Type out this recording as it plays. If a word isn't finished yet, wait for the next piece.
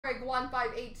break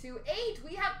 15828.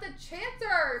 We have the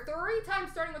Chancer. 3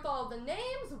 times starting with all of the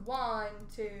names. 1,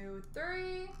 2,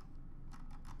 3.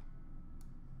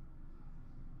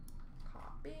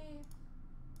 Copy.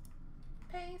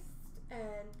 Paste. And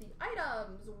the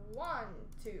items. 1,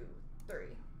 2, 3.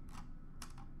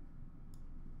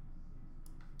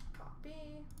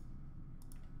 Copy.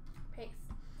 Paste.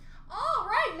 All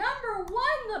right, number 1,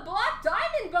 the Black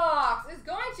Diamond Box is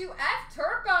going to F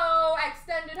Turco.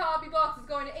 Extended Hobby Box is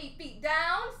going to 8 Feet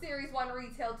Down. Series 1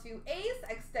 Retail to Ace.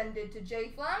 Extended to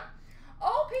J-Flem.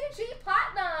 OPG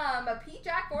Platinum,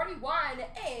 P-Jack 41,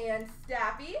 and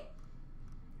Staffy.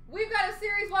 We've got a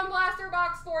Series 1 Blaster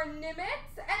Box for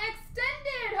Nimitz. An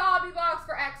Extended Hobby Box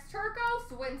for X Turco.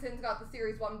 Swinson's got the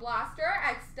Series 1 Blaster.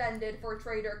 Extended for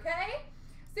Trader K.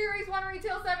 Series 1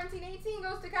 Retail 1718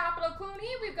 goes to Capital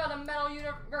Clooney. We've got a Metal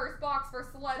Universe box for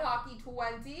Sled Hockey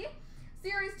 20.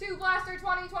 Series 2 Blaster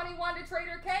 2021 to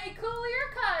Trader K. Clear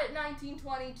Cut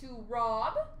 1922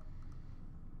 Rob.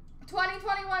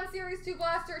 2021 Series 2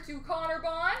 Blaster to Connor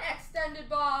Bond. Extended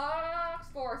box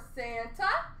for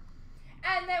Santa.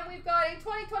 And then we've got a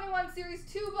 2021 Series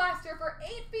 2 Blaster for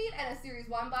 8 feet and a Series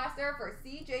 1 Blaster for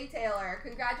CJ Taylor.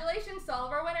 Congratulations to all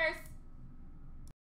of our winners.